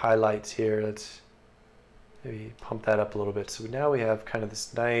the highlights here, let's maybe pump that up a little bit. So now we have kind of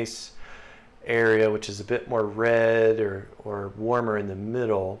this nice area which is a bit more red or warmer in the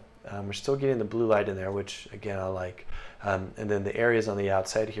middle. We're still getting the blue light in there, which again I like. And then the areas on the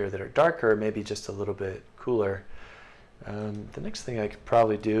outside here that are darker, maybe just a little bit cooler. The next thing I could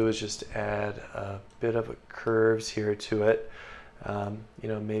probably do is just add a bit of a curves here to it. You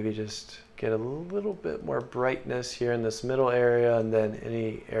know, maybe just get a little bit more brightness here in this middle area, and then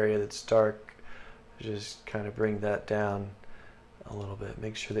any area that's dark, just kind of bring that down a little bit.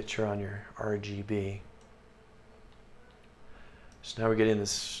 Make sure that you're on your RGB. So now we're getting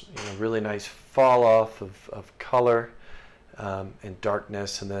this, you know, really nice fall off of color and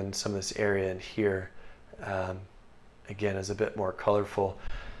darkness, and then some of this area in here again is a bit more colorful.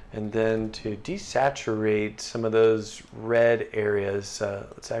 And then to desaturate some of those red areas,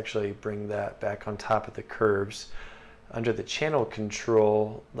 let's actually bring that back on top of the curves. Under the channel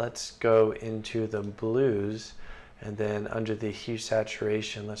control, let's go into the blues, and then under the hue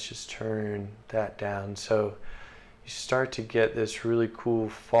saturation, let's just turn that down. So you start to get this really cool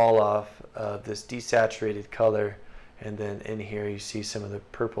fall off of this desaturated color, and then in here you see some of the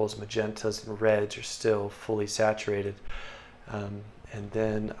purples, magentas, and reds are still fully saturated. And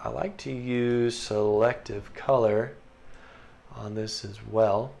then I like to use selective color on this as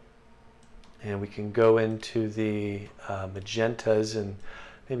well. And we can go into the magentas, and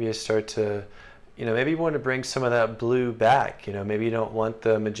maybe I start to, you know, maybe you want to bring some of that blue back. You know, maybe you don't want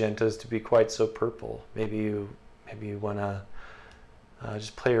the magentas to be quite so purple. Maybe you want to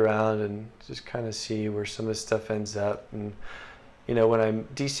just play around and just kind of see where some of this stuff ends up. And you know, when I'm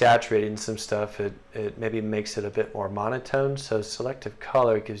desaturating some stuff, it maybe makes it a bit more monotone. So selective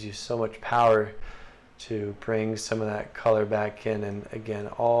color gives you so much power to bring some of that color back in. And again,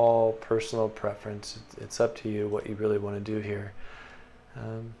 all personal preference. It's up to you what you really want to do here.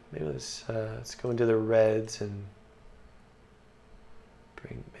 Maybe let's go into the reds and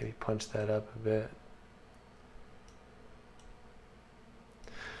maybe punch that up a bit.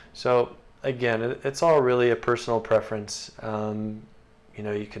 So again, it's all really a personal preference. You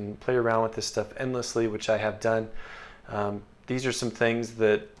know, you can play around with this stuff endlessly, which I have done. These are some things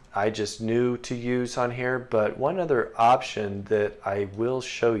that I just knew to use on here, but one other option that I will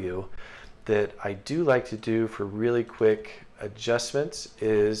show you that I do like to do for really quick adjustments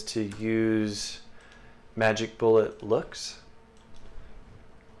is to use Magic Bullet looks.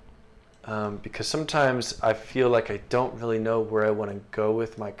 Because sometimes I feel like I don't really know where I want to go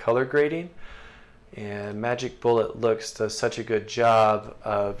with my color grading, and Magic Bullet looks does such a good job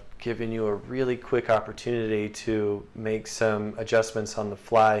of giving you a really quick opportunity to make some adjustments on the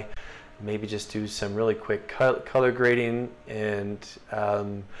fly, maybe just do some really quick color grading, and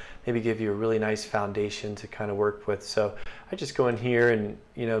maybe give you a really nice foundation to kind of work with. So I just go in here and,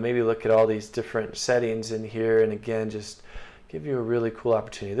 you know, maybe look at all these different settings in here, and again just give you a really cool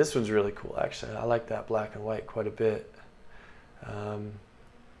opportunity. This one's really cool, actually. I like that black and white quite a bit.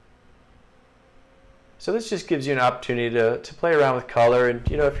 So this just gives you an opportunity to play around with color. And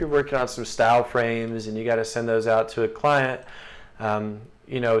you know, if you're working on some style frames and you got to send those out to a client,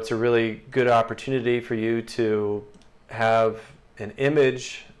 you know, it's a really good opportunity for you to have an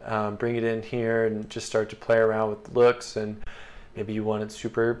image, bring it in here and just start to play around with looks. And maybe you want it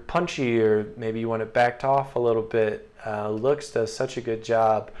super punchy, or maybe you want it backed off a little bit. Looks does such a good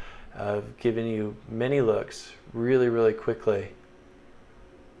job of giving you many looks really, really quickly.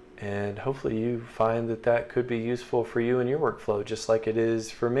 And hopefully you find that that could be useful for you in your workflow, just like it is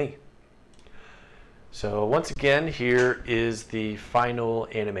for me. So once again, here is the final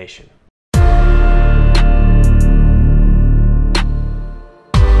animation.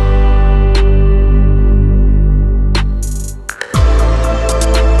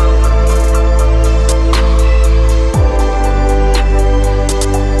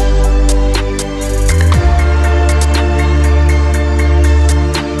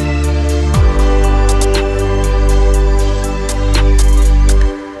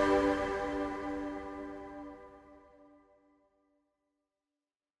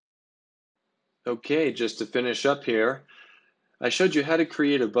 Okay, just to finish up here, I showed you how to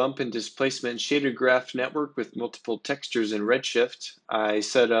create a bump and displacement shader graph network with multiple textures in Redshift. I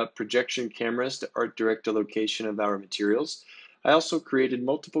set up projection cameras to art direct a location of our materials. I also created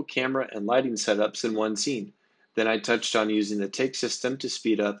multiple camera and lighting setups in one scene. Then I touched on using the take system to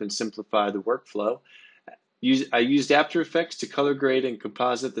speed up and simplify the workflow. I used After Effects to color grade and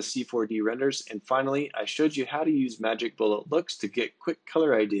composite the C4D renders. And finally, I showed you how to use Magic Bullet looks to get quick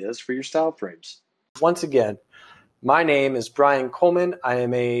color ideas for your style frames. Once again, my name is Bryan Coleman. I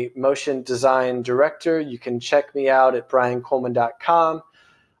am a motion design director. You can check me out at bryancoleman.com,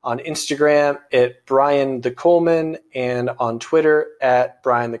 on Instagram at Bryan the Coleman, and on Twitter at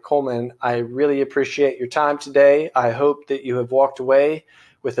Bryan the Coleman. I really appreciate your time today. I hope that you have walked away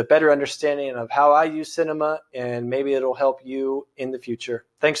with a better understanding of how I use cinema, and maybe it'll help you in the future.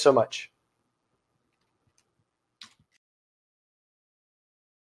 Thanks so much.